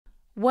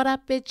What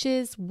up,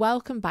 bitches?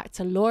 Welcome back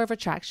to Law of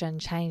Attraction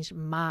Changed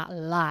My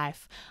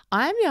Life.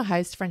 I'm your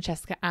host,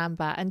 Francesca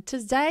Amber, and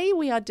today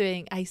we are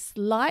doing a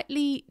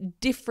slightly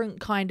different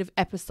kind of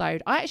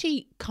episode. I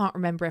actually can't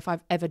remember if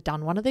I've ever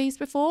done one of these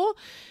before,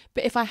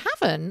 but if I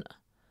haven't,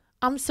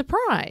 I'm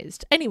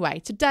surprised. Anyway,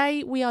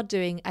 today we are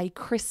doing a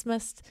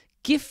Christmas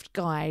gift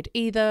guide,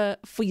 either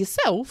for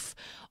yourself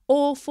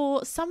or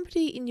for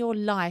somebody in your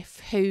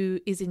life who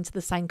is into the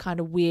same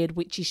kind of weird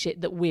witchy shit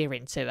that we're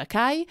into,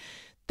 okay?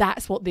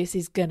 That's what this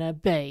is gonna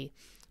be.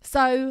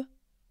 So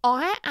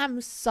I am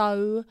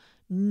so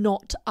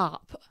not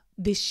up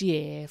this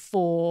year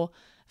for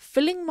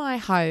filling my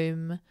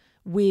home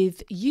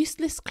with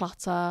useless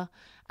clutter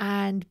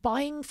and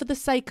buying for the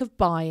sake of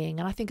buying.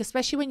 And I think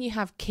especially when you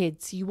have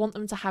kids, you want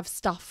them to have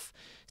stuff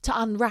to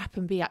unwrap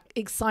and be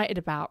excited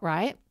about,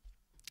 right?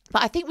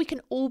 But I think we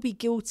can all be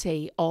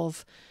guilty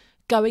of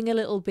going a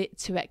little bit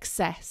to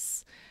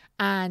excess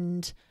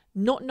and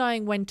not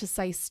knowing when to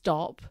say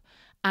stop,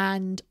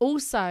 and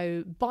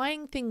also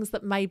buying things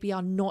that maybe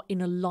are not in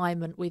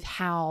alignment with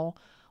how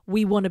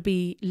we want to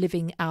be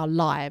living our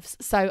lives.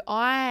 So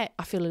I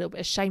feel a little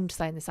bit ashamed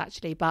saying this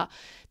actually, but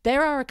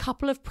there are a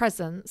couple of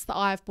presents that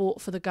I've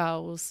bought for the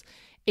girls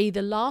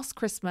either last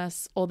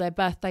Christmas or their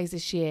birthdays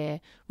this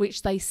year,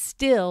 which they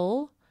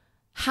still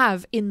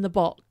have in the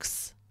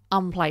box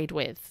unplayed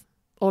with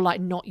or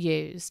like not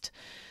used.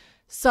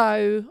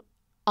 So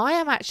I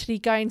am actually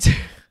going to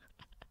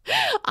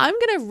I'm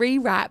going to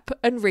rewrap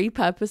and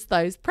repurpose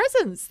those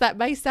presents. That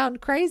may sound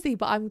crazy,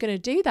 but I'm going to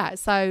do that.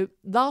 So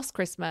last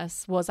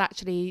Christmas was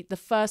actually the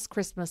first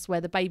Christmas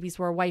where the babies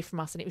were away from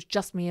us and it was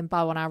just me and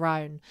Bo on our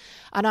own.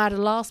 And I had a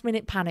last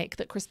minute panic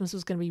that Christmas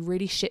was going to be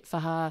really shit for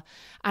her.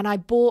 And I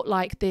bought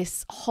like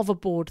this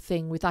hoverboard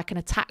thing with like an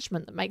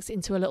attachment that makes it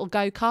into a little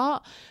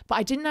go-kart. But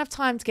I didn't have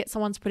time to get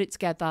someone to put it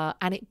together.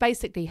 And it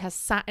basically has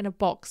sat in a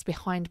box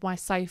behind my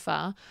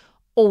sofa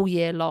all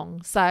year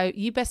long. So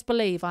you best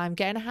believe I'm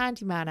getting a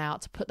handyman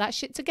out to put that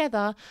shit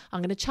together. I'm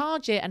going to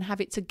charge it and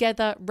have it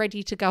together,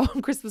 ready to go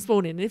on Christmas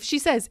morning. And if she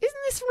says,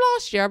 isn't this from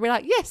last year? I'll be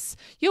like, yes,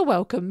 you're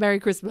welcome. Merry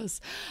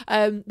Christmas.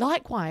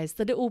 Likewise,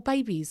 the little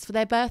babies for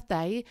their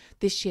birthday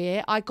this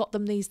year, I got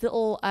them these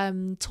little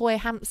toy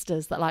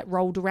hamsters that like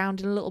rolled around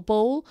in a little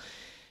ball.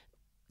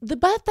 The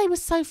birthday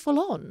was so full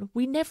on,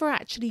 we never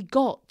actually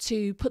got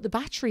to put the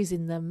batteries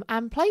in them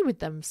and play with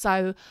them.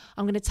 So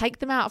I'm going to take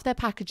them out of their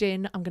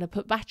packaging. I'm going to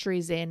put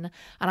batteries in,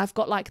 and I've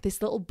got like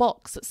this little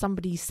box that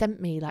somebody sent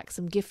me like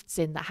some gifts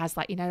in that has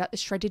like, you know, like the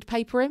shredded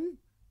paper in.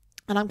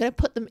 And I'm going to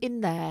put them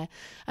in there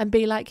and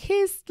be like,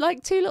 here's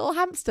like two little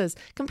hamsters,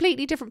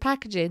 completely different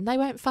packaging. They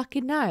won't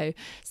fucking know.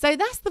 So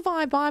that's the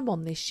vibe I'm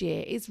on this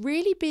year, is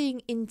really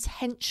being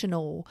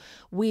intentional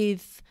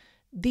with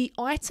the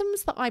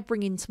items that I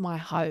bring into my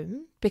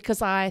home,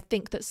 because I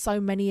think that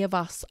so many of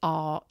us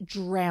are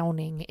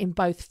drowning in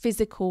both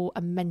physical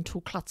and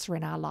mental clutter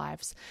in our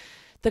lives.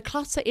 The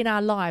clutter in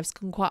our lives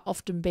can quite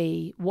often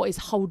be what is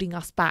holding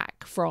us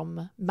back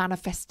from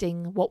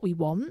manifesting what we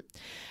want.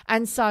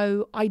 And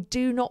so I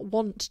do not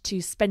want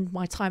to spend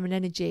my time and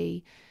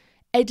energy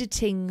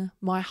editing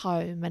my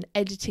home and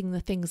editing the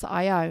things that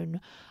I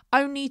own,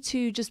 only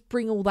to just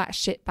bring all that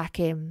shit back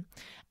in.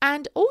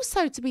 And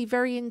also to be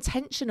very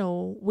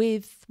intentional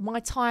with my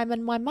time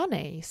and my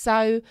money.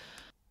 So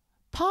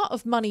part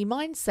of money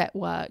mindset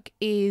work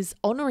is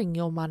honoring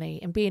your money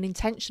and being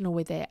intentional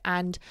with it.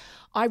 And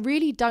I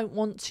really don't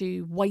want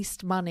to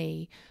waste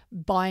money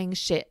buying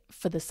shit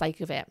for the sake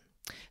of it.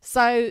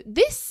 So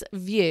this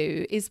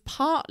view is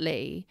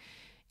partly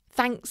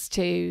thanks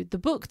to the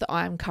book that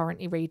I am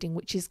currently reading,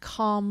 which is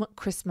Calm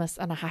Christmas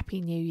and a Happy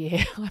New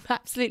Year. I'm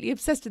absolutely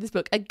obsessed with this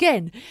book.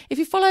 Again, if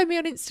you follow me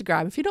on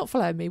Instagram, if you're not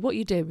following me, what are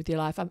you doing with your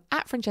life? I'm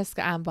at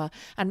Francesca Amber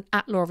and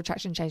at Law of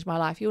Attraction Changed My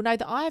Life. You'll know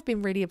that I have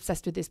been really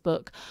obsessed with this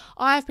book.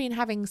 I've been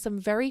having some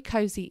very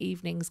cozy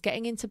evenings,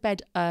 getting into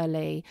bed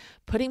early,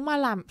 putting my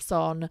lamps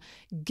on,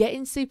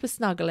 getting super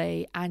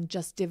snuggly and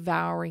just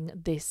devouring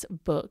this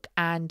book.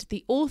 And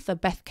the author,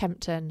 Beth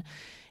Kempton,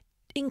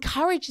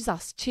 encourages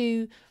us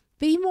to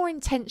be more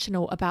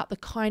intentional about the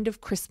kind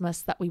of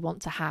Christmas that we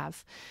want to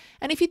have.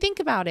 And if you think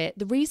about it,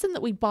 the reason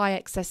that we buy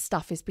excess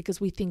stuff is because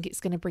we think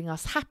it's going to bring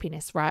us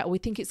happiness, right? Or we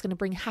think it's going to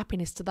bring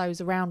happiness to those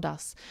around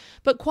us.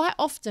 But quite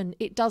often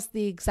it does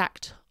the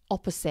exact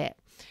opposite.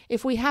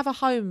 If we have a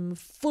home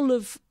full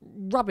of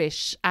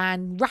rubbish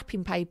and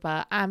wrapping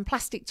paper and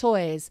plastic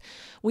toys,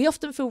 we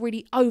often feel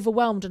really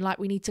overwhelmed and like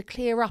we need to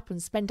clear up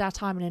and spend our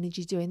time and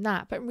energy doing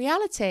that. But in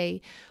reality,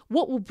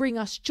 what will bring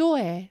us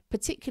joy,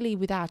 particularly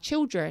with our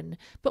children,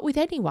 but with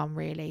anyone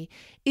really,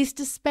 is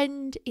to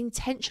spend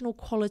intentional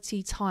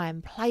quality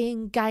time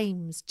playing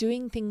games,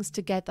 doing things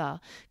together,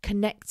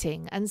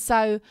 connecting. And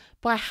so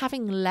by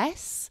having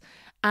less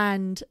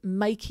and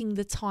making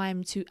the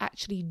time to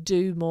actually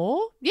do more.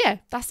 Yeah,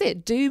 that's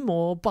it. Do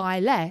more, buy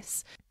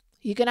less.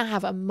 You're going to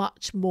have a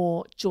much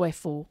more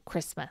joyful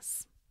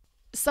Christmas.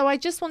 So I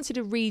just wanted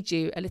to read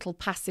you a little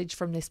passage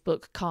from this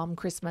book, Calm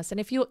Christmas. And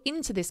if you're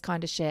into this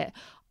kind of shit,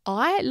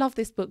 I love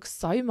this book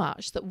so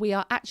much that we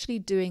are actually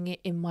doing it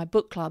in my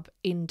book club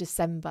in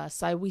December.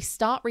 So we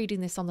start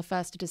reading this on the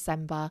 1st of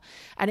December,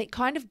 and it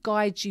kind of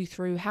guides you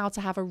through how to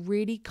have a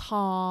really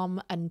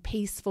calm and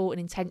peaceful and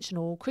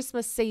intentional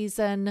Christmas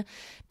season,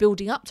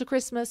 building up to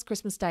Christmas,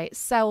 Christmas Day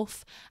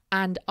itself,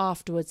 and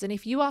afterwards. And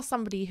if you are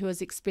somebody who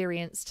has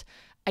experienced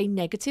a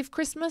negative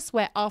Christmas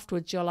where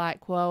afterwards you're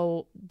like,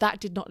 well, that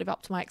did not live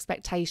up to my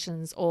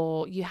expectations,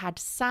 or you had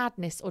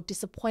sadness or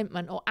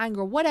disappointment or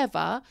anger or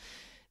whatever,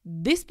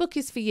 this book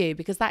is for you,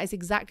 because that is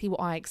exactly what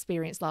I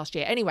experienced last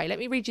year. Anyway, let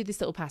me read you this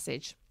little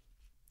passage.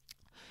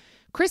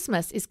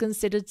 Christmas is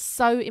considered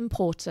so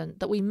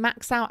important that we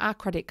max out our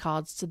credit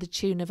cards to the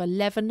tune of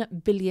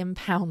 £11 billion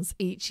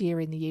each year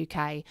in the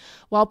UK,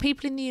 while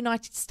people in the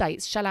United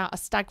States shell out a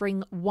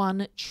staggering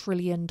 $1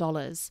 trillion.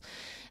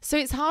 So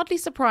it's hardly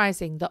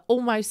surprising that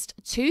almost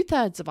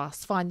 2/3 of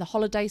us find the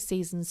holiday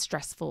season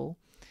stressful.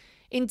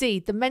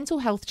 Indeed, the mental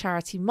health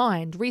charity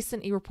Mind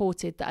recently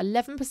reported that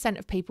 11%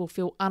 of people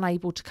feel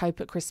unable to cope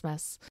at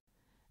Christmas,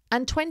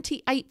 and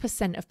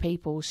 28% of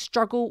people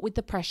struggle with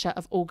the pressure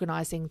of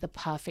organising the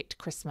perfect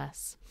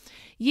Christmas.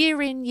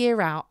 Year in,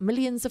 year out,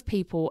 millions of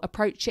people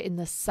approach it in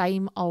the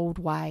same old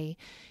way.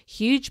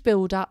 Huge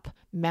build-up,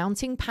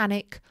 mounting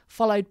panic,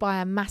 followed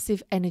by a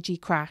massive energy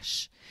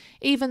crash.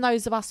 Even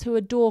those of us who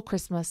adore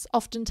Christmas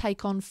often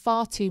take on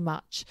far too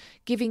much,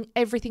 giving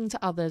everything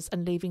to others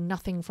and leaving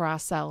nothing for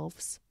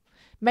ourselves.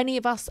 Many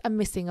of us are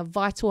missing a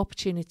vital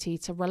opportunity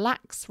to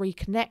relax,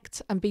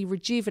 reconnect, and be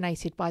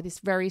rejuvenated by this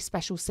very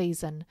special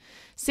season,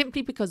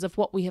 simply because of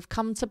what we have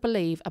come to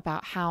believe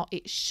about how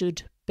it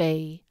should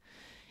be.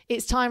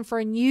 It's time for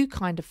a new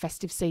kind of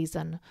festive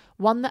season,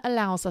 one that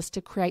allows us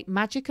to create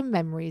magic and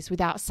memories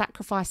without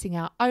sacrificing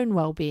our own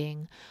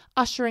well-being,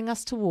 ushering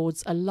us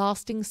towards a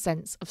lasting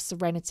sense of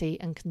serenity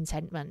and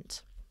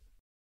contentment.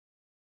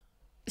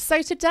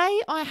 So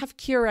today I have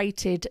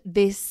curated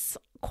this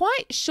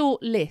quite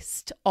short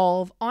list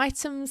of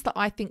items that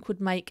I think would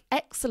make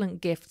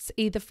excellent gifts,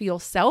 either for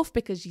yourself,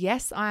 because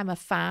yes, I am a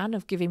fan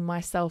of giving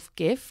myself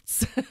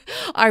gifts.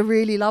 I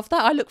really love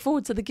that. I look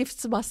forward to the gifts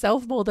to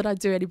myself more than I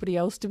do anybody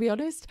else, to be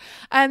honest,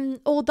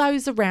 or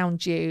those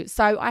around you.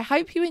 So I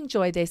hope you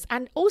enjoy this.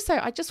 And also,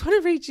 I just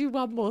want to read you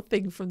one more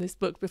thing from this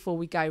book before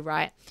we go,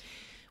 right?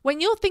 When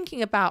you're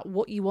thinking about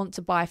what you want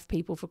to buy for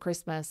people for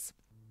Christmas,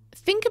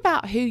 think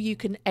about who you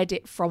can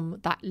edit from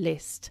that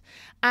list.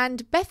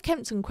 And Beth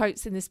Kempton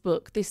quotes in this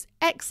book this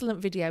excellent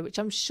video, which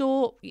I'm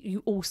sure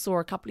you all saw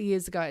a couple of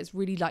years ago. It's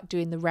really like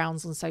doing the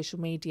rounds on social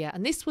media.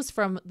 And this was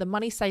from the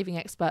money saving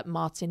expert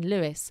Martin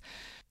Lewis.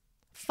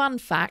 Fun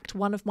fact,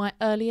 one of my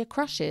earlier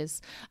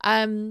crushes.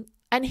 And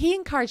he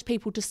encouraged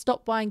people to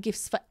stop buying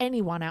gifts for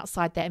anyone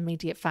outside their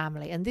immediate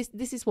family. And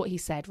this is what he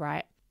said,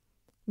 right?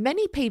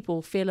 Many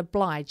people feel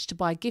obliged to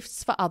buy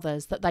gifts for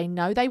others that they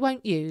know they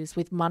won't use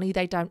with money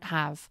they don't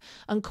have,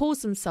 and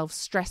cause themselves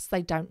stress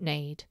they don't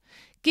need.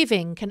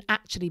 Giving can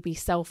actually be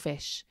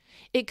selfish.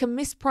 It can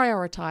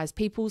misprioritise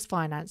people's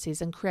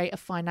finances and create a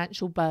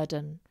financial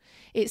burden.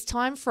 It's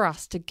time for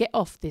us to get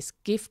off this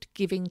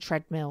gift-giving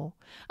treadmill.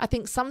 I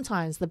think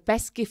sometimes the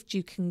best gift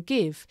you can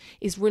give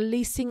is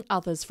releasing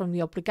others from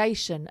the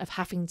obligation of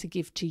having to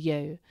give to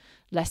you.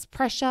 Less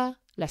pressure,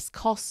 less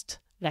cost,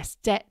 less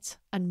debt,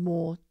 and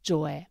more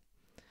joy.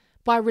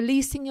 By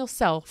releasing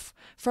yourself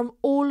from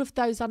all of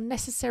those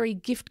unnecessary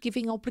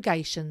gift-giving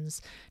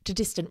obligations to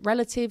distant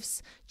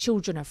relatives,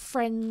 children of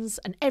friends,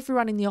 and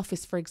everyone in the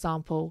office, for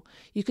example,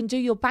 you can do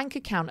your bank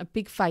account a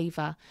big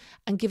favour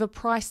and give a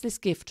priceless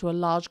gift to a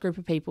large group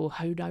of people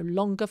who no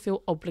longer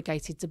feel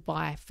obligated to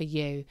buy for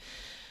you.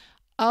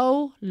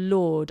 Oh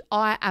Lord,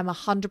 I am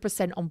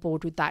 100% on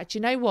board with that. Do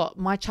you know what?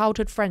 My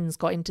childhood friends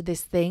got into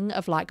this thing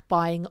of like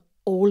buying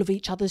all of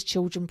each other's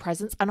children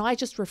presents, and I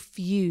just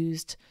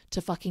refused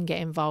to fucking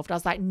get involved. I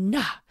was like,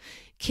 nah,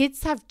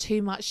 kids have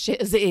too much shit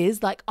as it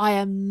is. Like, I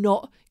am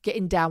not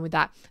getting down with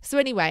that. So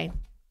anyway,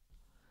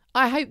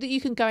 I hope that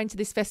you can go into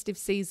this festive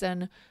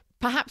season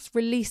perhaps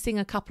releasing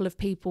a couple of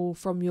people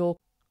from your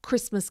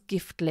Christmas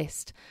gift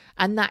list,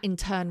 and that in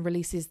turn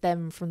releases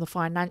them from the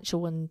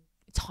financial and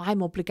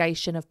time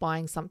obligation of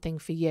buying something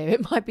for you.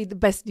 It might be the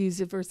best news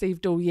you've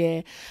received all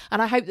year.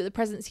 And I hope that the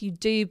presents you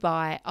do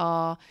buy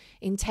are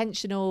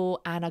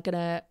intentional and are going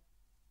to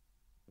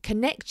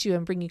connect you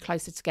and bring you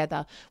closer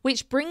together,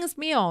 which brings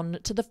me on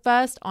to the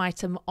first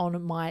item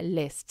on my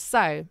list.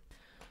 So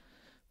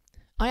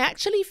I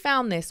actually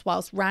found this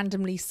whilst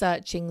randomly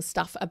searching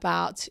stuff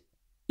about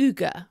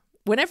Hygge.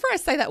 Whenever I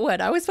say that word,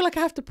 I always feel like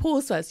I have to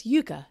pause first.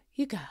 Hygge.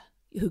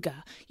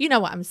 You know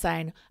what I'm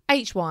saying.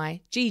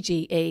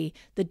 Hygge,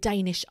 the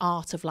Danish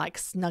art of like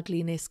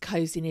snuggliness,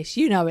 coziness.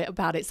 You know it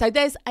about it. So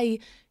there's a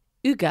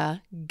Hygge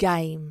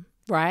Game,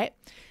 right?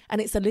 And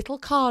it's a little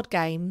card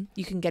game.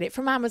 You can get it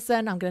from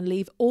Amazon. I'm going to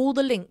leave all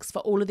the links for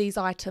all of these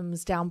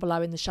items down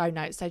below in the show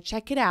notes. So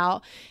check it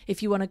out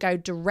if you want to go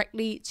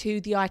directly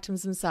to the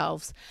items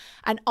themselves.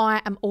 And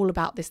I am all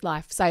about this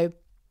life. So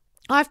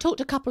I've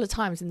talked a couple of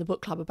times in the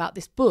book club about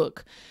this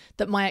book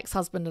that my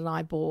ex-husband and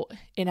I bought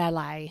in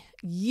LA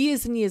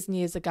years and years and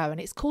years ago. And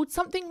it's called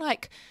something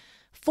like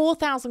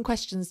 4,000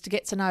 questions to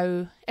get to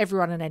know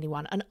everyone and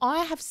anyone. And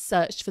I have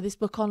searched for this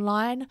book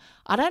online.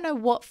 I don't know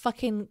what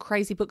fucking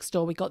crazy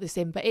bookstore we got this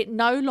in, but it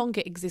no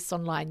longer exists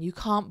online. You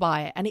can't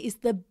buy it. And it is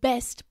the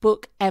best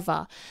book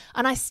ever.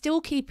 And I still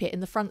keep it in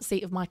the front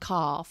seat of my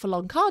car for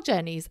long car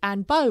journeys.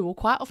 And Bo will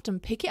quite often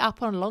pick it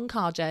up on a long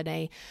car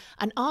journey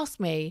and ask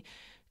me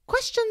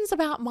questions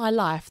about my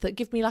life that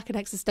give me like an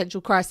existential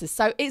crisis.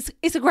 So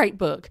it's a great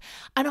book.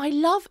 And I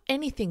love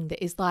anything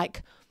that is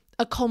like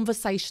a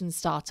conversation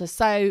starter.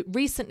 So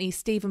recently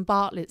Stephen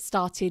Bartlett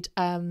started,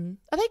 are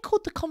they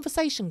called the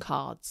conversation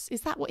cards?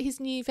 Is that what his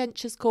new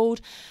venture's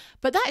called?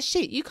 But that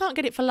shit, you can't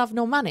get it for love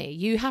nor money.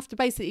 You have to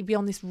basically be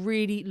on this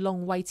really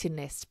long waiting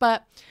list.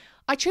 But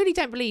I truly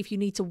don't believe you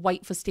need to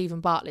wait for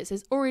Stephen Bartlett's.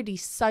 There's already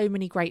so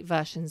many great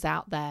versions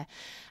out there.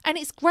 And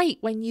it's great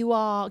when you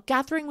are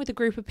gathering with a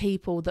group of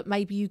people that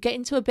maybe you get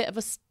into a bit of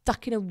a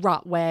stuck in a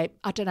rut where,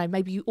 I don't know,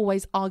 maybe you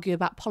always argue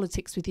about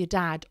politics with your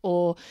dad,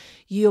 or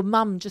your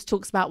mum just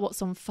talks about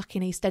what's on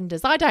fucking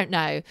EastEnders. I don't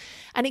know.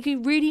 And it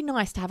can be really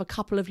nice to have a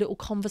couple of little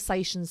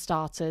conversation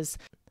starters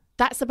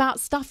that's about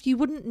stuff you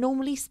wouldn't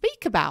normally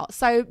speak about.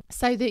 So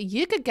the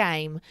Hygge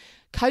Game,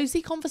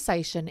 cozy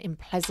conversation in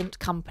pleasant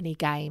company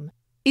game,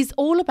 is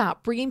all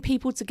about bringing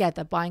people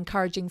together by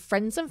encouraging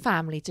friends and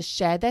family to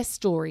share their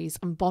stories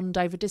and bond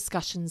over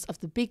discussions of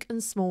the big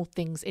and small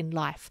things in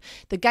life.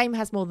 The game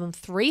has more than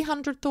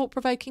 300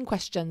 thought-provoking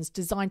questions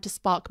designed to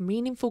spark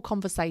meaningful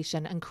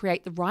conversation and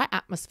create the right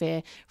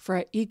atmosphere for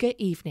a Hygge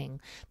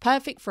evening.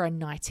 Perfect for a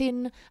night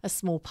in, a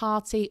small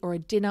party, or a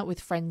dinner with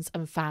friends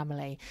and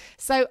family.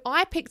 So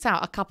I picked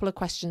out a couple of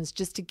questions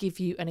just to give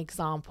you an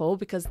example,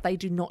 because they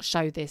do not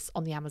show this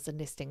on the Amazon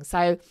listing.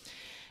 So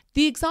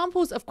the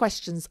examples of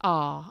questions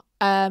are,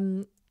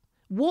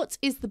 what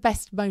is the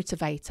best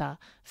motivator?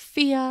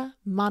 Fear,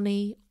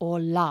 money, or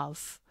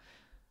love?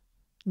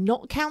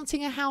 Not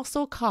counting a house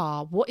or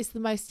car, what is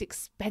the most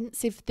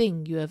expensive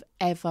thing you have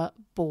ever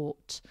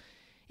bought?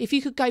 If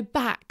you could go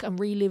back and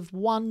relive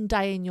one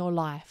day in your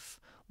life,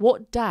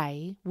 what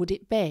day would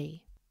it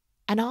be?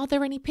 And are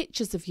there any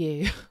pictures of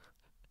you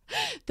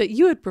that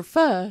you would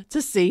prefer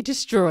to see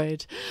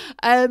destroyed?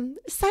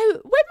 So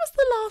when was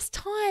the last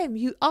time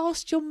you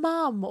asked your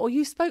mum or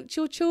you spoke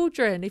to your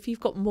children, if you've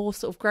got more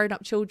sort of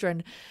grown-up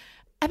children,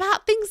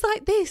 about things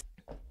like this?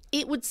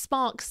 It would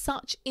spark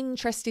such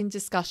interesting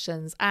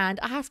discussions. And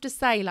I have to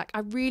say, like, I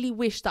really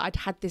wish that I'd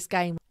had this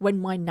game when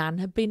my nan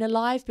had been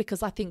alive,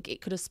 because I think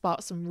it could have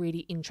sparked some really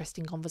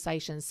interesting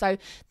conversations. So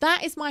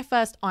that is my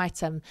first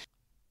item.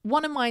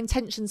 One of my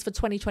intentions for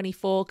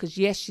 2024, because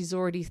yes, she's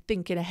already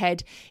thinking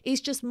ahead, is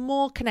just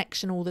more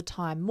connection all the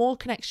time, more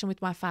connection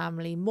with my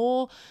family,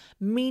 more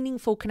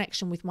meaningful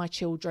connection with my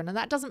children. And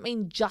that doesn't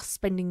mean just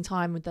spending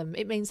time with them.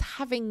 It means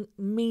having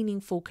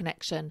meaningful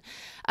connection,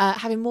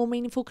 having more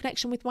meaningful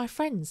connection with my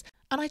friends.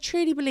 And I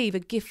truly believe a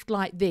gift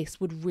like this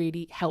would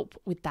really help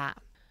with that.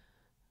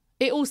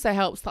 It also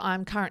helps that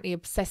I'm currently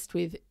obsessed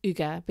with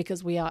Hygge,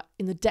 because we are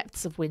in the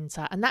depths of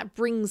winter, and that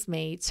brings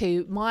me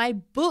to my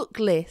book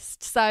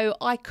list. So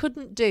I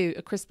couldn't do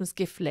a Christmas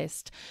gift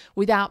list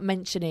without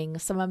mentioning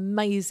some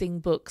amazing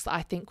books that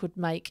I think would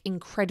make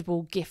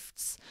incredible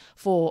gifts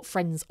for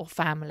friends or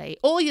family,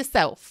 or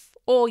yourself.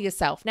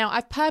 Now,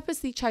 I've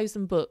purposely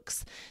chosen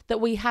books that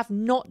we have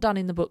not done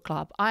in the book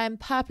club. I am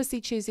purposely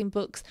choosing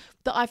books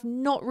that I've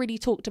not really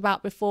talked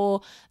about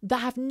before, that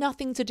have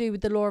nothing to do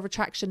with the law of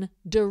attraction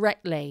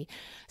directly.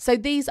 So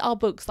these are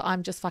books that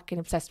I'm just fucking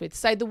obsessed with.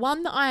 So the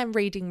one that I am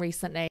reading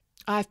recently,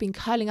 I've been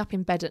curling up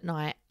in bed at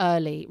night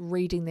early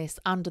reading this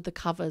under the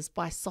covers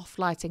by soft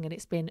lighting, and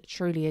it's been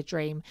truly a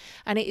dream.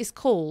 And it is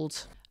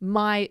called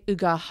My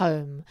Hygge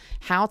Home,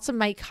 How to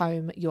Make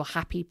Home Your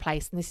Happy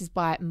Place. And this is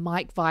by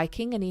Mike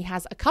Viking, and he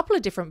has a couple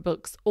of different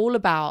books all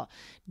about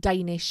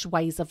Danish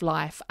ways of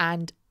life.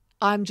 And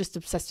I'm just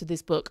obsessed with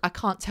this book. I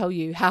can't tell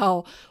you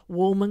how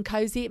warm and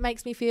cozy it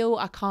makes me feel.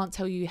 I can't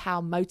tell you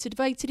how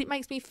motivated it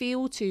makes me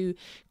feel to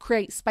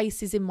create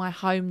spaces in my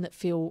home that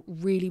feel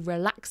really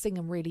relaxing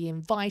and really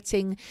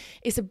inviting.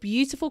 It's a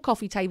beautiful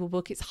coffee table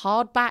book. It's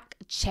hardback.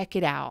 Check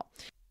it out.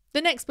 The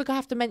next book I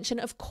have to mention,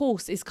 of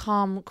course, is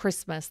Calm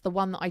Christmas, the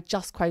one that I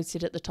just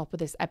quoted at the top of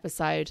this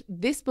episode.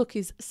 This book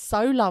is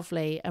so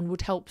lovely and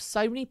would help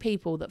so many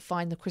people that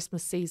find the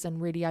Christmas season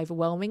really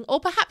overwhelming,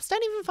 or perhaps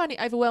don't even find it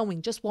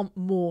overwhelming, just want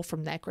more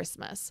from their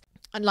Christmas.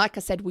 And like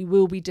I said, we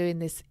will be doing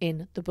this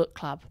in the book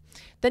club.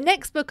 The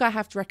next book I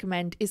have to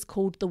recommend is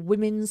called The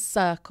Women's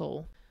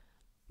Circle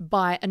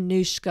by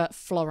Anushka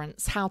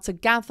Florence, How to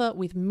Gather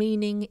with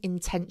Meaning,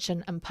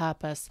 Intention and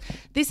Purpose.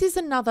 This is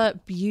another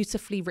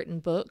beautifully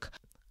written book.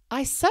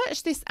 I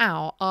searched this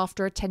out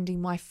after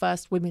attending my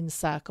first women's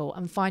circle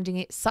and finding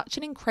it such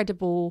an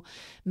incredible,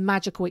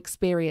 magical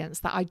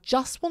experience that I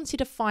just wanted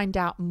to find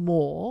out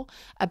more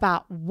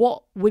about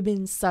what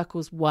women's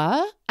circles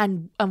were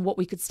and what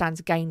we could stand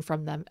to gain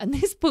from them. And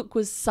this book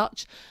was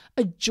such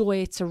a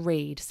joy to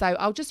read. So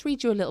I'll just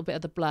read you a little bit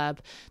of the blurb.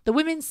 The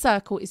Women's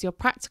Circle is your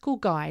practical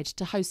guide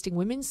to hosting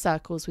women's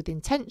circles with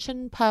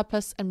intention,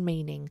 purpose and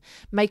meaning,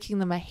 making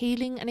them a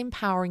healing and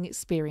empowering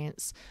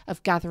experience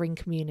of gathering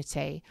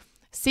community.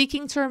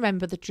 Seeking to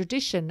remember the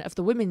tradition of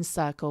the women's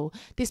circle,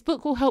 this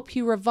book will help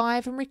you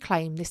revive and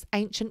reclaim this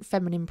ancient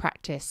feminine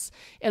practice,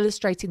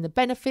 illustrating the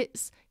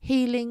benefits,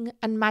 healing,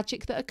 and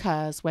magic that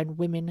occurs when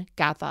women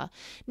gather.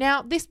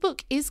 Now, this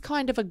book is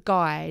kind of a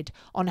guide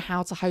on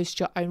how to host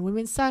your own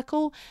women's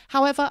circle.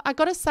 However, I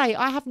gotta say,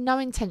 I have no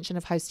intention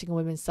of hosting a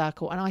women's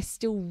circle, and I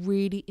still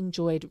really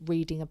enjoyed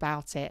reading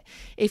about it.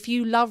 If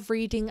you love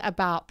reading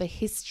about the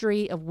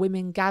history of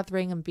women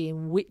gathering and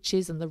being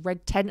witches and the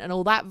red tent and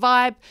all that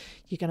vibe,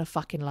 you're gonna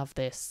fucking love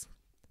this.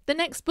 The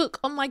next book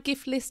on my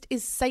gift list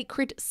is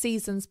Sacred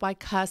Seasons by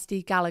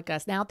Kirsty Gallagher.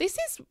 Now, this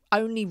has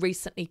only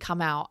recently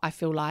come out, I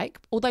feel like,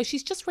 although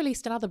she's just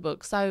released another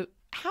book. So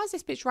how's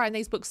this bitch writing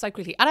these books so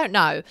quickly? I don't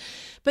know.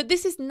 But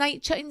this is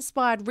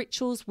nature-inspired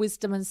rituals,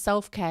 wisdom, and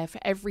self-care for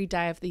every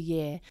day of the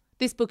year.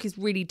 This book is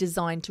really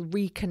designed to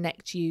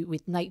reconnect you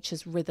with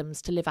nature's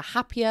rhythms to live a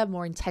happier,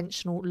 more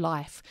intentional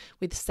life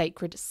with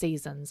sacred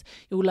seasons.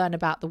 You'll learn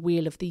about the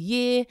wheel of the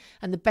year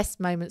and the best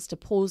moments to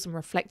pause and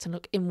reflect and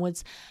look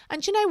inwards.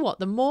 And you know what?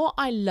 The more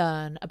I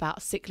learn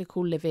about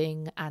cyclical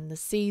living and the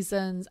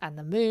seasons and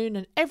the moon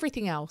and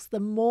everything else, the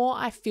more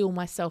I feel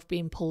myself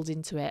being pulled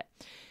into it.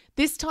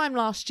 This time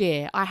last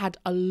year, I had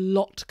a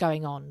lot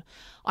going on.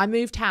 I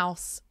moved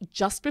house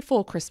just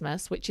before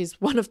Christmas, which is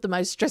one of the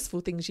most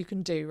stressful things you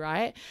can do,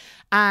 right?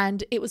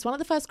 And it was one of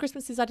the first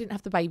Christmases I didn't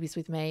have the babies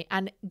with me.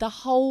 And the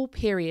whole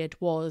period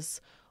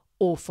was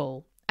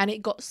awful. And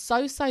it got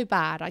so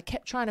bad. I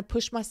kept trying to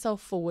push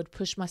myself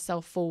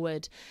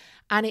forward.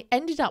 And it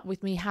ended up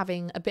with me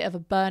having a bit of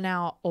a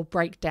burnout or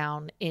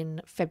breakdown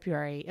in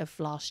February of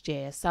last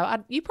year.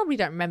 So you probably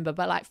don't remember,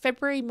 but like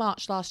February,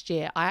 March last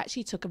year, I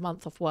actually took a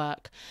month off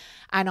work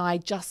and I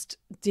just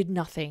did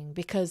nothing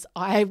because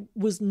I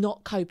was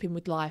not coping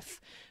with life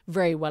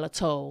very well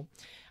at all.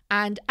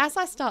 And as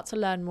I start to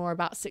learn more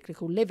about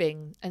cyclical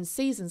living and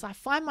seasons, I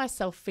find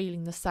myself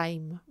feeling the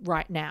same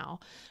right now.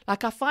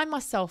 Like I find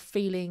myself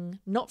feeling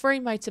not very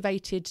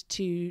motivated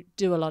to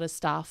do a lot of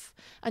stuff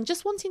and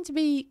just wanting to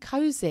be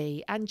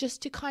cozy and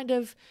just to kind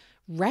of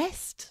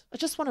rest. I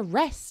just want to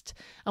rest.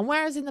 And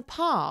whereas in the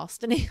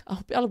past, and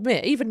I'll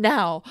admit, even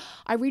now,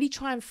 I really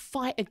try and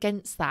fight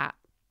against that.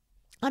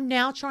 I'm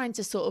now trying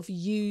to sort of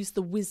use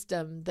the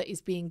wisdom that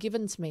is being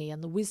given to me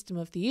and the wisdom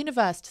of the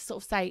universe to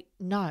sort of say,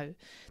 no,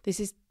 this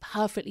is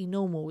perfectly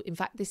normal. In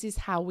fact, this is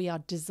how we are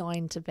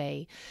designed to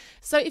be.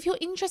 So if you're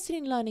interested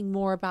in learning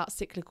more about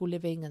cyclical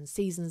living and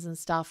seasons and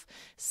stuff,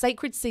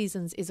 Sacred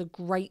Seasons is a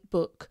great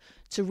book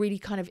to really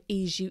kind of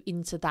ease you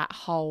into that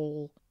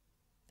whole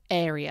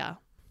area.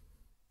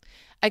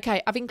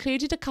 Okay, I've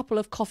included a couple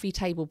of coffee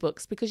table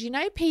books because you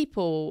know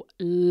people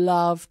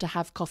love to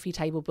have coffee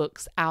table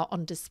books out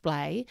on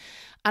display.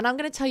 And I'm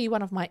going to tell you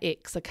one of my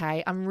icks,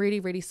 okay? I'm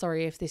really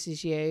sorry if this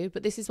is you,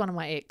 but this is one of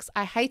my icks.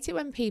 I hate it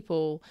when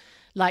people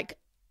like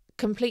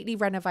completely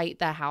renovate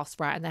their house,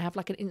 right? And they have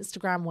like an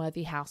Instagram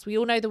worthy house. We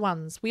all know the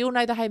ones. We all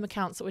know the home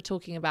accounts that we're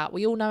talking about.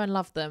 We all know and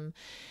love them.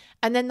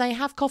 And then they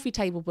have coffee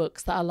table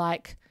books that are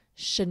like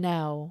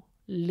Chanel,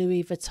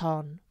 Louis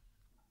Vuitton.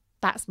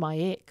 That's my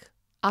ick.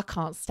 I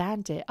can't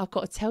stand it. I've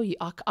got to tell you,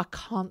 I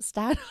can't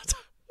stand it.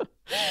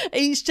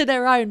 Each to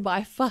their own, but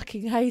I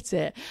fucking hate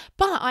it.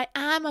 But I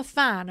am a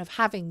fan of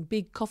having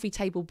big coffee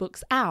table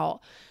books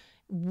out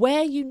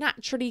where you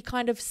naturally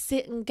kind of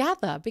sit and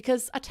gather.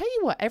 Because I tell you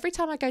what, every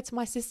time I go to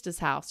my sister's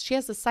house, she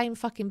has the same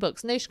fucking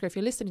books. Nushka, if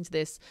you're listening to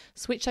this,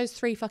 switch those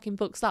 3 fucking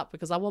books up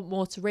because I want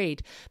more to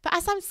read. But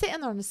as I'm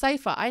sitting there on the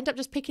sofa, I end up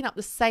just picking up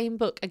the same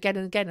book again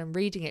and again and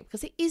reading it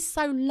because it is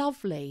so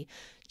lovely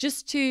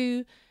just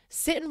to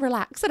sit and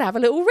relax and have a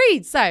little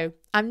read. So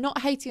I'm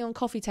not hating on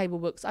coffee table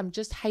books. I'm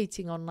just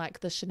hating on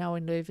like the Chanel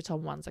and Louis Vuitton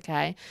ones.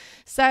 Okay.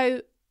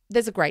 So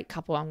there's a great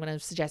couple I'm going to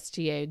suggest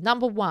to you.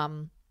 Number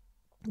 1,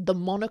 the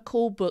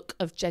Monocle Book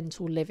of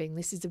Gentle Living.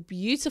 This is a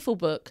beautiful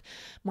book.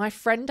 My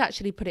friend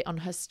actually put it on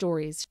her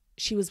stories.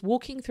 She was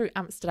walking through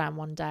Amsterdam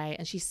one day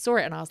and she saw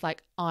it and I was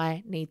like,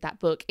 I need that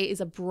book. It is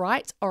a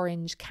bright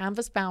orange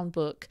canvas bound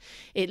book.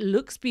 It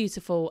looks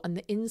beautiful and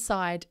the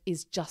inside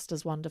is just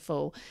as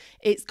wonderful.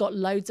 It's got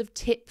loads of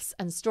tips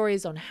and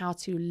stories on how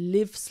to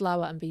live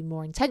slower and be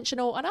more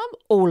intentional. And I'm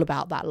all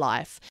about that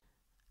life.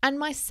 And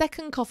my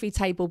second coffee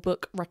table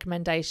book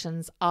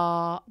recommendations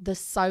are the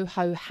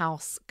Soho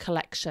House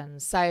collection.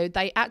 So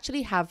they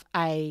actually have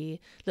a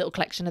little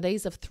collection of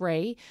these of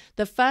 3.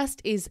 The first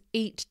is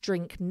Eat,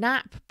 Drink,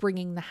 Nap,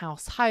 Bringing the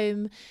House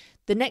Home.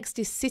 The next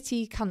is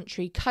City,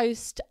 Country,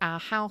 Coast, Our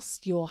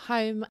House, Your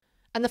Home.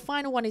 And the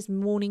final one is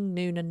Morning,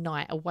 Noon and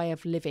Night, A Way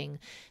of Living.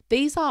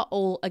 These are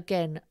all,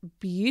 again,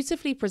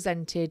 beautifully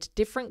presented,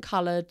 different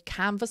coloured,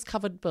 canvas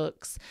covered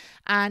books.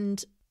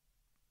 And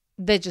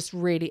they're just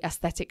really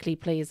aesthetically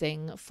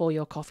pleasing for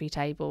your coffee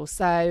table.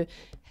 So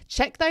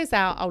check those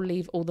out. I'll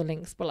leave all the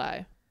links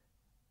below.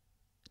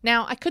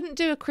 Now, I couldn't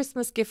do a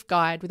Christmas gift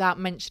guide without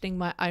mentioning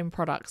my own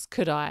products,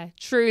 could I?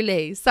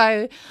 Truly.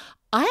 So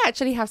I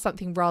actually have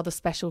something rather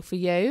special for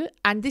you,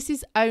 and this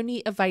is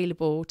only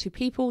available to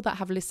people that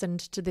have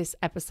listened to this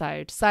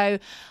episode. So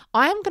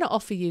I am going to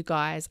offer you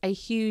guys a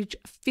huge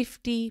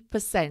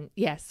 50%,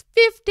 yes,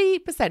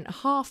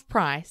 50% half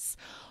price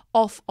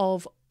off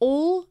of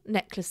all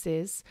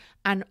necklaces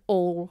and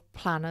all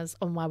planners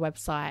on my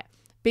website,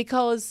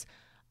 because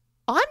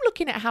I'm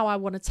looking at how I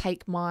want to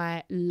take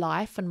my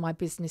life and my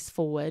business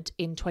forward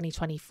in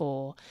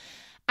 2024.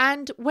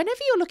 And whenever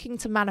you're looking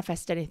to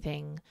manifest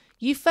anything,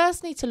 you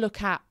first need to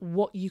look at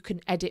what you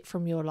can edit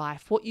from your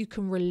life, what you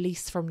can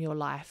release from your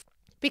life.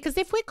 Because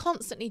if we're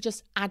constantly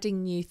just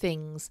adding new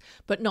things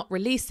but not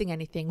releasing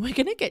anything, we're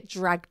going to get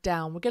dragged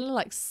down. We're going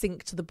to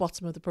sink to the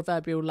bottom of the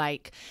proverbial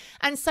lake.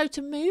 And so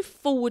to move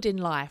forward in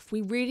life,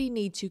 we really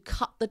need to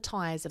cut the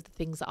ties of the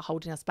things that are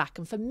holding us back.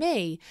 And for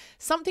me,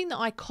 something that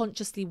I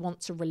consciously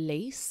want to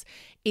release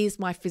is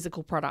my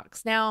physical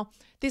products. Now,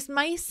 this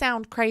may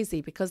sound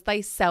crazy because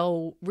they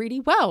sell really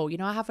well.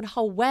 I have a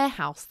whole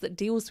warehouse that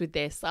deals with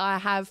this. I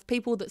have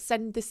people that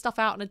send this stuff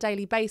out on a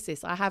daily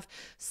basis. I have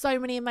so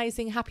many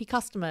amazing happy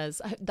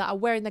customers that are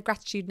wearing their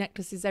gratitude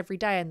necklaces every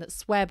day and that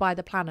swear by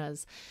the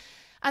planners.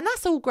 And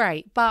that's all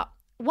great. But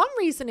one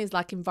reason is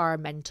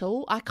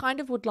environmental. I kind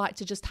of would like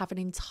to just have an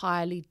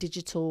entirely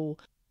digital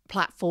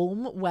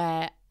platform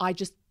where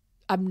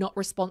I'm not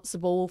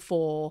responsible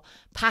for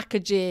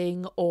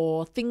packaging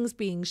or things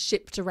being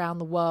shipped around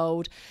the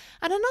world.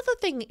 And another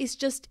thing is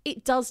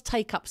it does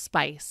take up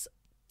space.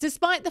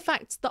 Despite the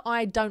fact that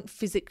I don't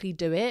physically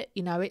do it,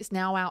 it's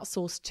now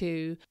outsourced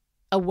to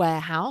a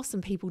warehouse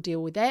and people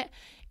deal with it.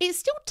 It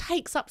still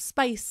takes up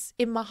space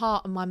in my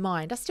heart and my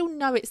mind. I still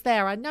know it's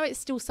there. I know it's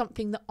still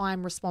something that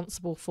I'm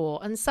responsible for.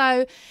 And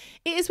so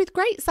it is with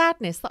great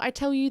sadness that I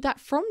tell you that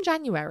from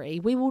January,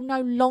 we will no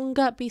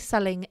longer be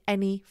selling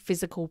any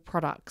physical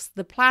products.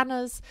 The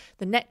planners,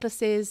 the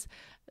necklaces,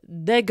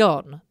 they're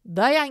gone.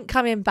 They ain't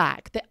coming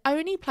back. The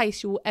only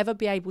place you will ever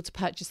be able to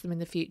purchase them in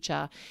the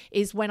future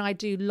is when I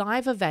do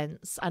live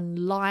events and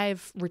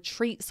live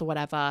retreats or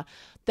whatever.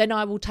 Then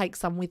I will take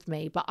some with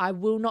me, but I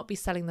will not be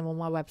selling them on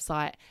my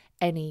website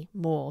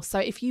anymore. So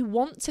if you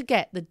want to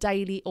get the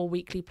daily or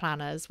weekly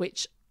planners,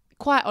 which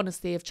quite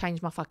honestly have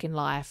changed my fucking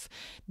life,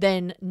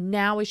 then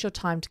now is your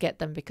time to get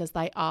them because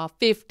they are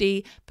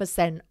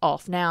 50%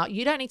 off. Now,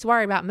 you don't need to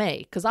worry about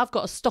me because I've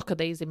got a stock of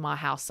these in my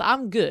house, so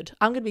I'm good.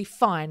 I'm going to be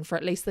fine for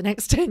at least the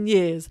next 10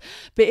 years.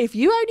 But if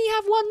you only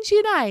have one to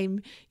your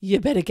name,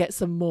 you better get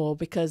some more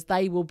because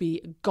they will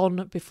be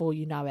gone before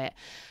you know it.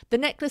 The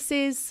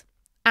necklaces,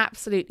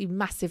 absolutely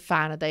massive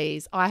fan of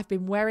these. I have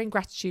been wearing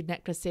gratitude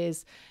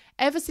necklaces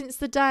ever since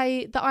the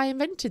day that I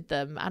invented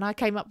them. And I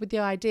came up with the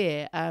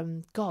idea,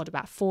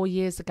 about 4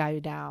 years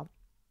ago now.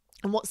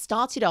 And what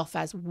started off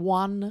as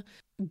one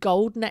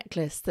gold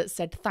necklace that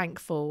said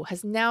thankful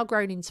has now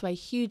grown into a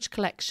huge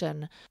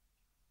collection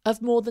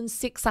of more than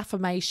 6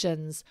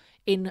 affirmations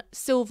in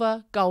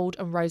silver, gold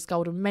and rose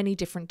gold and many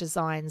different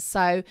designs.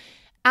 So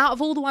out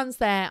of all the ones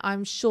there,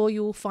 I'm sure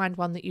you'll find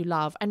one that you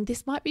love. And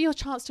this might be your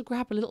chance to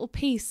grab a little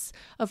piece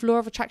of Law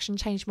of Attraction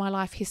Changed My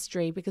Life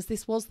history, because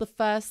this was the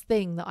first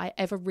thing that I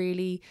ever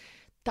really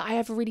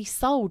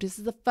sold. This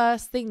is the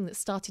first thing that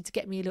started to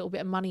get me a little bit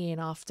of money in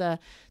after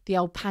the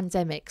old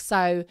pandemic.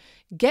 So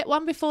get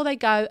one before they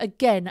go.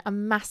 Again, a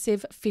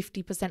massive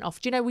 50% off.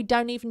 Do you know, we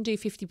don't even do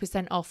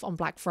 50% off on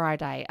Black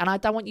Friday. And I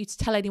don't want you to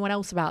tell anyone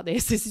else about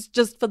this. This is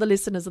just for the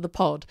listeners of the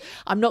pod.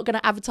 I'm not going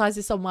to advertise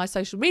this on my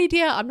social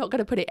media. I'm not going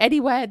to put it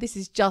anywhere. This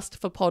is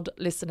just for pod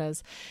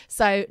listeners.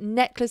 So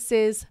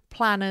necklaces,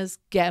 planners,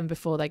 get them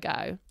before they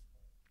go.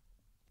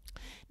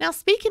 Now,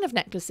 speaking of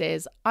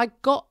necklaces, I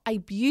got a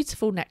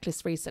beautiful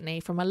necklace recently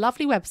from a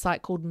lovely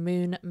website called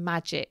Moon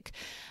Magic,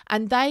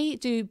 and they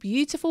do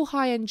beautiful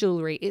high-end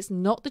jewelry. It's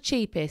not the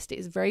cheapest.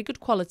 It's very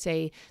good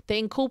quality that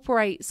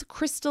incorporates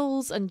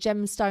crystals and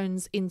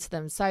gemstones into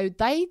them. So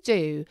they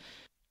do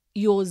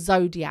your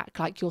zodiac,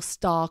 like your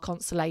star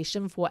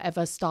constellation for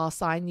whatever star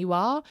sign you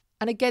are.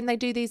 And again, they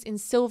do these in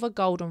silver,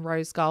 gold and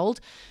rose gold.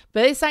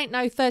 But this ain't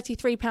no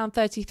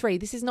 £33.33.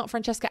 This is not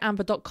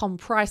francescaamber.com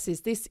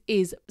prices. This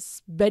is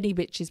Benny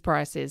Bitches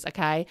prices,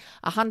 okay?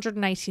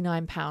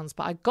 £189.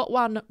 But I got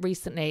one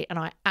recently and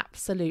I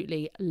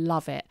absolutely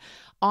love it.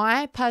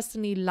 I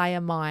personally layer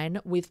mine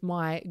with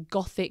my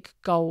gothic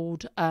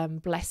gold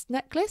blessed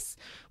necklace,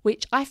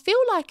 which I feel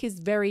like is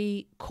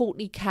very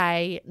Courtney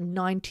K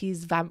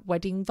 90s vamp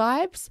wedding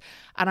vibes.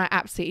 And I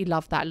absolutely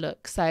love that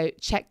look. So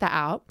check that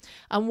out.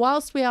 And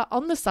whilst we are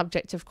on the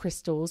subject of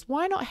crystals,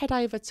 why not head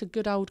over to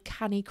good old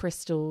Canny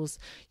Crystals,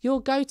 your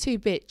go-to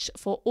bitch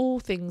for all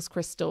things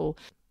crystal,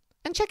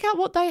 and check out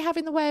what they have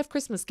in the way of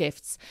Christmas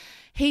gifts.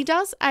 He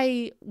does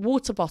a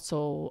water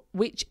bottle,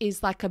 which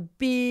is like a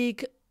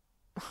big,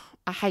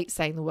 I hate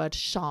saying the word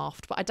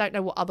shaft, but I don't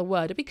know what other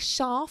word, a big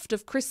shaft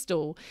of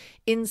crystal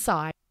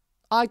inside.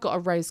 I got a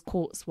rose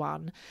quartz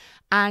one,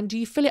 and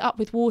you fill it up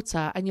with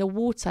water and your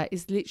water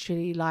is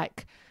literally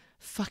like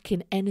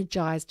fucking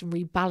energized and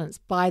rebalanced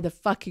by the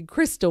fucking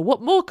crystal.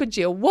 What more could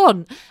you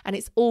want? And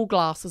it's all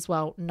glass as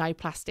well, no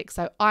plastic.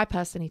 So I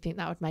personally think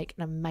that would make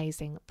an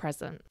amazing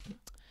present.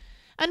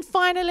 And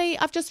finally,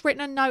 I've just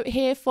written a note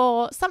here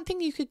for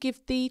something you could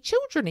give the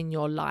children in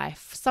your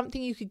life,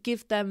 something you could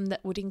give them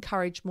that would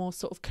encourage more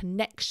sort of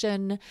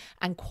connection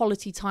and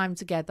quality time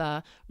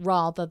together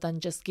rather than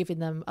just giving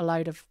them a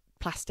load of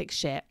plastic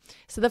shit.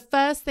 So the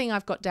first thing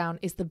I've got down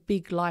is the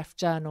Big Life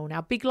Journal.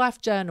 Now, Big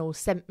Life Journal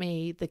sent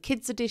me the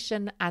kids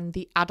edition and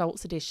the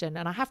adults edition.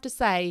 And I have to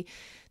say,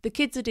 the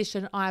kids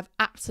edition I've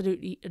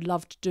absolutely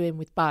loved doing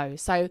with Bo.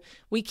 So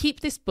we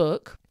keep this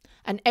book,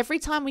 and every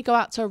time we go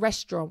out to a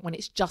restaurant when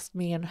it's just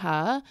me and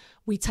her,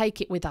 we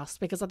take it with us,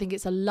 because I think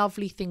it's a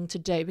lovely thing to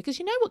do. Because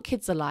you know what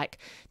kids are like?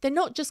 They're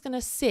not just going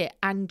to sit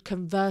and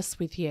converse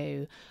with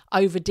you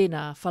over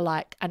dinner for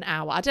like an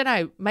hour. I don't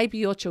know, maybe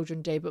your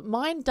children do, but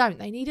mine don't.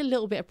 They need a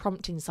little bit of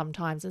prompting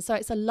sometimes. And so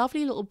it's a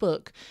lovely little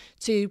book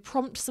to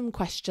prompt some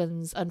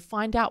questions and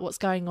find out what's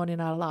going on in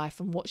her life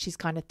and what she's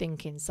kind of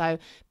thinking. So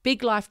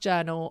Big Life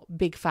Journal,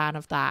 big fan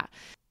of that.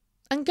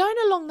 And going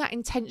along that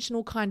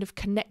intentional kind of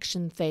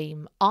connection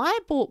theme, I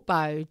bought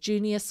Bo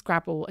Junior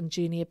Scrabble and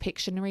Junior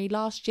Pictionary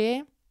last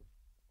year.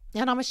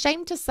 And I'm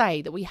ashamed to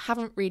say that we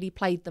haven't really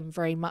played them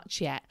very much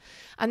yet.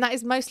 And that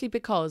is mostly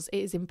because it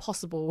is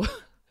impossible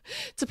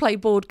to play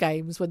board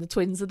games when the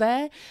twins are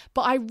there.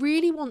 But I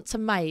really want to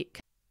make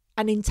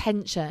an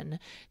intention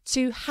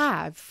to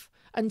have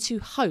and to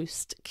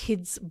host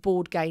kids'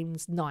 board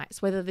games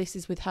nights, whether this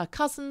is with her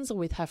cousins or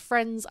with her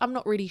friends, I'm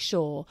not really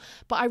sure.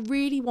 But I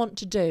really want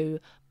to do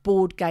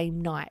board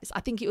game nights. I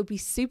think it would be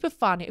super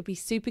fun. It would be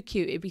super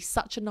cute. It would be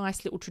such a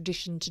nice little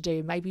tradition to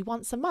do, maybe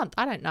once a month.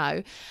 I don't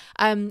know.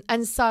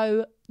 And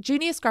so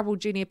Junior Scrabble,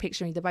 Junior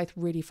Pictionary, they're both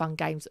really fun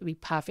games that would be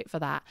perfect for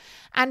that.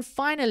 And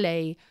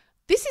finally,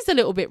 this is a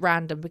little bit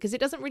random because it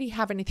doesn't really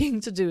have anything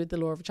to do with the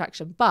law of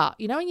attraction. But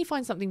you know, when you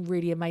find something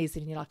really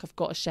amazing and you're like, I've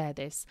got to share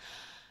this.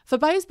 For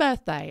Bo's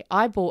birthday,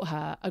 I bought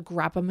her a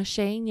grabber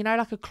machine, you know,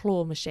 like a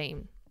claw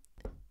machine,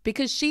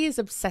 because she is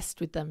obsessed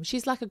with them.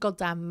 She's like a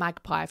goddamn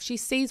magpie. If she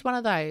sees one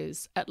of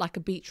those at like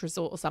a beach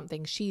resort or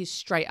something, she is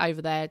straight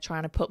over there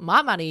trying to put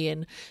my money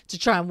in to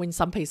try and win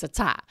some piece of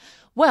tat.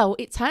 Well,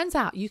 it turns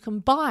out you can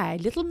buy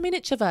little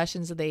miniature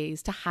versions of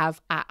these to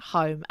have at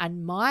home.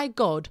 And my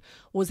God,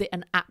 was it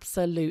an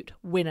absolute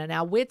winner.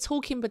 Now, we're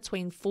talking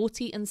between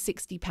 40 and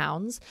 60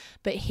 pounds,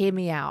 but hear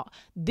me out.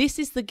 This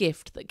is the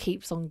gift that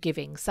keeps on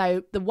giving.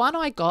 So the one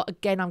I got,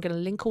 again, I'm going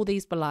to link all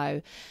these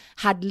below,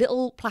 had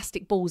little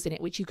plastic balls in it,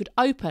 which you could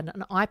open,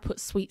 and I put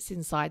sweets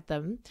inside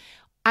them.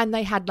 And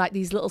they had like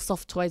these little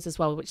soft toys as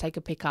well, which they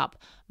could pick up.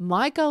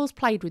 My girls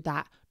played with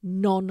that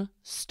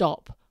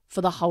non-stop for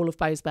the whole of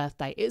Bo's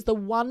birthday. It's the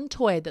one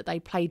toy that they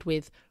played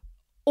with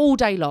all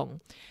day long.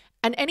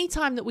 And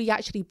anytime that we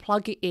actually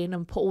plug it in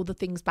and put all the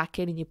things back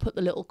in and you put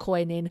the little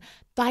coin in,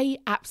 they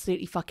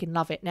absolutely fucking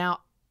love it. Now,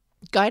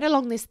 going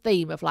along this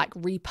theme of like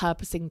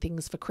repurposing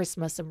things for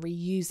Christmas and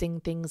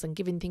reusing things and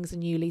giving things a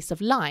new lease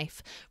of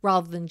life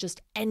rather than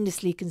just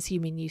endlessly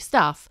consuming new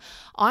stuff,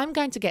 I'm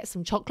going to get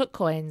some chocolate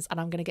coins and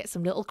I'm going to get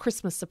some little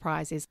Christmas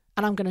surprises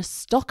and I'm going to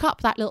stock up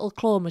that little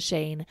claw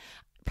machine,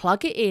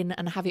 plug it in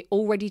and have it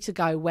all ready to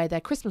go where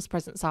their Christmas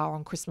presents are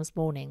on Christmas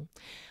morning.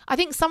 I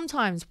think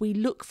sometimes we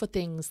look for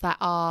things that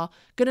are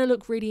going to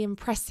look really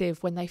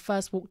impressive when they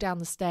first walk down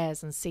the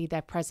stairs and see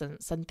their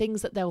presents, and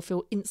things that they'll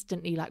feel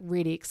instantly like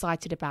really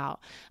excited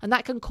about. And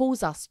that can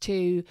cause us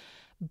to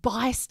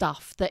buy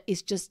stuff that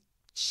is just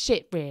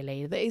shit,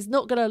 really, that is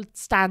not going to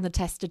stand the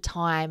test of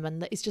time and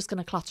that is just going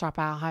to clutter up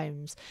our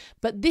homes.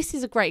 But this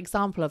is a great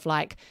example of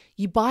like,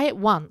 you buy it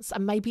once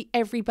and maybe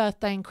every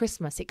birthday and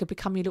Christmas it could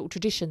become your little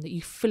tradition that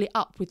you fill it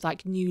up with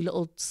like new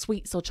little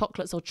sweets or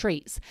chocolates or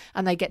treats,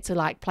 and they get to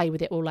like play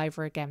with it all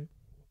over again.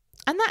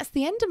 And that's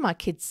the end of my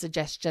kids'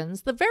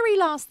 suggestions. The very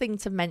last thing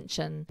to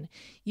mention,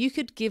 you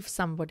could give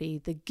somebody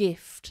the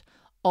gift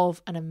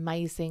of an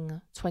amazing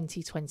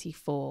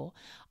 2024.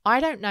 I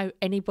don't know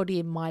anybody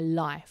in my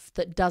life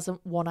that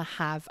doesn't want to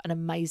have an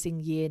amazing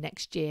year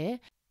next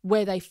year,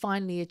 where they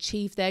finally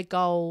achieve their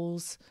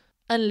goals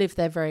and live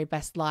their very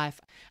best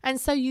life. And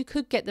so you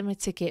could get them a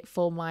ticket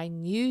for my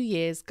New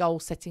Year's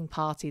goal setting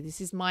party. This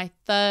is my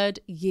 3rd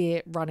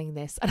year running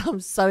this and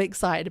I'm so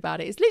excited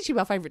about it. It's literally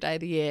my favourite day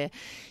of the year.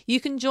 You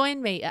can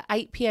join me at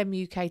 8 p.m.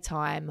 UK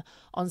time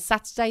on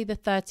Saturday the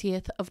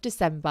 30th of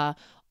December.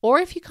 Or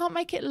if you can't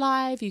make it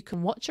live, you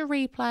can watch a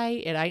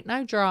replay. It ain't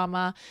no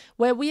drama,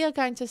 where we are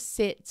going to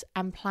sit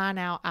and plan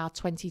out our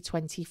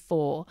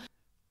 2024.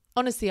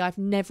 Honestly, I've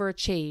never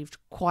achieved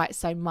quite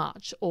so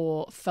much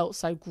or felt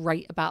so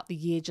great about the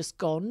year just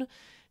gone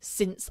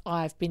since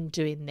I've been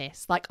doing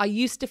this. Like, I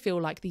used to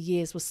feel like the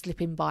years were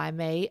slipping by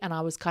me and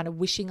I was kind of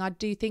wishing I'd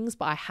do things,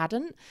 but I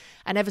hadn't.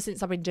 And ever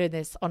since I've been doing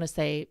this,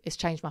 honestly, it's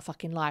changed my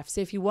fucking life. So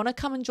if you want to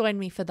come and join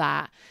me for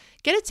that,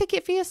 get a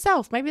ticket for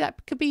yourself. Maybe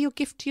that could be your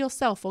gift to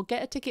yourself, or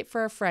get a ticket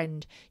for a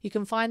friend. You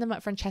can find them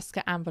at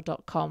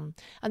francescaamber.com.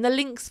 And the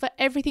links for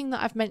everything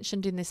that I've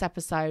mentioned in this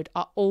episode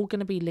are all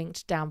going to be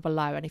linked down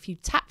below. And if you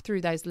tap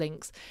through those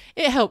links,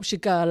 it helps your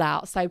girl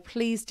out. So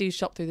please do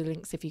shop through the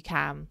links if you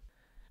can.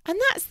 And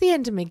that's the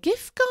end of my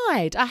gift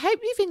guide. I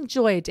hope you've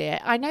enjoyed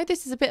it. I know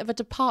this is a bit of a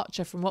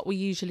departure from what we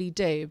usually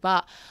do,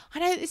 but I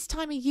know this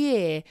time of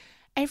year,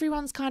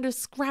 everyone's kind of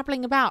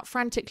scrabbling about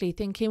frantically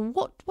thinking,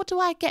 what do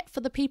I get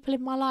for the people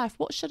in my life?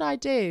 What should I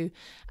do?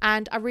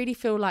 And I really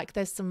feel like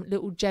there's some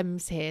little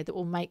gems here that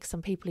will make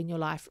some people in your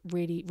life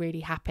really, really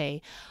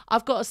happy.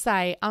 I've got to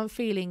say, I'm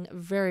feeling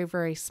very,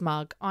 very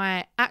smug.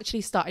 I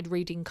actually started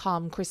reading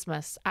Calm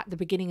Christmas at the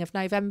beginning of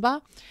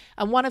November.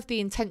 And one of the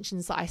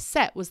intentions that I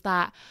set was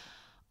that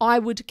I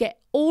would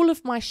get all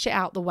of my shit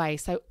out the way.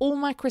 So all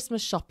my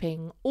Christmas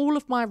shopping, all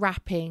of my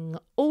wrapping,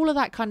 all of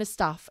that kind of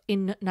stuff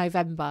in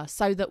November,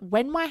 so that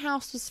when my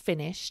house was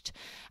finished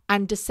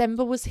and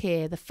December was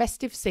here, the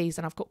festive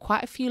season, I've got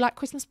quite a few like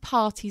Christmas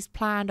parties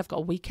planned. I've got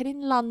a weekend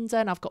in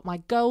London. I've got my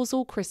girls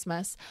all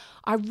Christmas.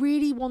 I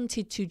really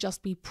wanted to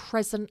just be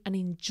present and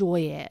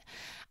enjoy it.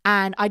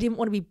 And I didn't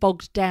want to be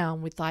bogged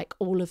down with like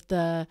all of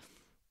the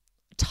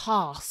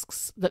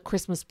tasks that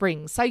Christmas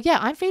brings. So yeah,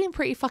 I'm feeling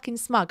pretty fucking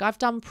smug. I've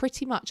done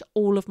pretty much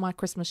all of my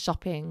Christmas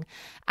shopping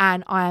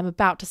and I am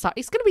about to start.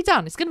 It's going to be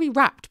done. It's going to be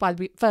wrapped by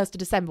the 1st of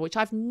December, which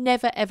I've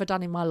never ever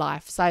done in my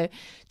life. So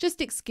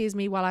just excuse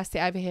me while I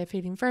sit over here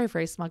feeling very,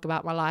 very smug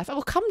about my life.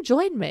 Oh, come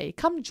join me.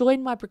 Come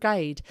join my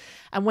brigade.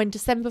 And when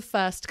December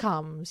 1st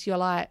comes, you're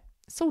like,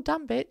 it's all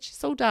done, bitch.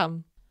 It's all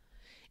done.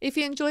 If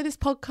you enjoy this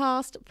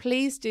podcast,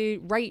 please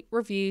do rate,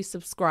 review,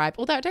 subscribe.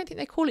 Although I don't think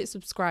they call it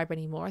subscribe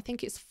anymore. I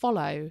think it's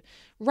follow.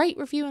 Rate,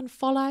 review and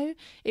follow.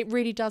 It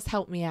really does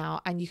help me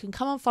out. And you can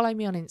come and follow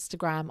me on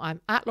Instagram. I'm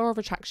at Law of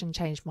Attraction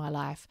Changed My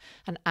Life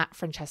and at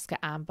Francesca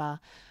Amber.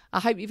 I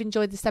hope you've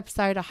enjoyed this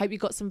episode. I hope you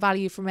got some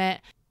value from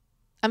it.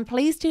 And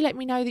please do let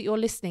me know that you're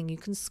listening. You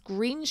can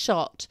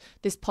screenshot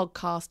this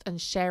podcast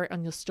and share it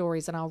on your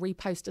stories and I'll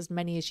repost as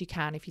many as you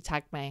can if you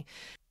tag me.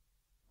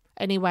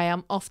 Anyway,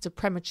 I'm off to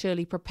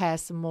prematurely prepare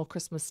some more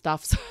Christmas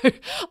stuff. So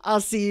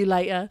I'll see you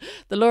later.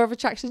 The law of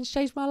attraction's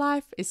changed my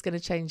life. It's going to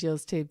change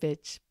yours too,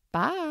 bitch.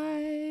 Bye.